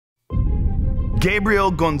Gabriel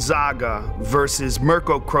Gonzaga versus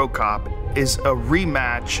Mirko Cro is a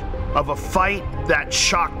rematch of a fight that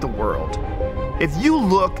shocked the world. If you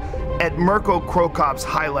look at Mirko Crocop's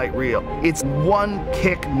highlight reel, it's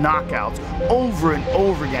one-kick knockouts over and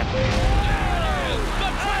over again.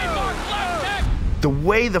 The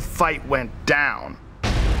way the fight went down,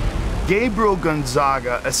 Gabriel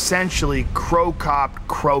Gonzaga essentially Crocop'd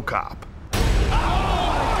Crocop.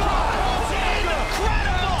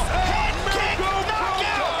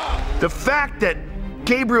 The fact that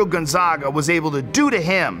Gabriel Gonzaga was able to do to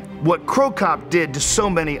him what Crocop did to so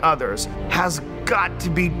many others has got to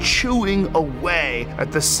be chewing away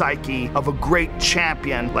at the psyche of a great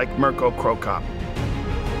champion like Mirko Cro.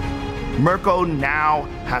 Mirko now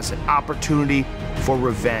has an opportunity for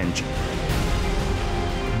revenge.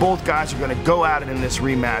 Both guys are going to go at it in this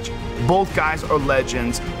rematch. Both guys are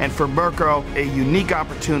legends, and for Mirko, a unique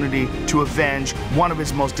opportunity to avenge one of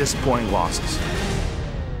his most disappointing losses.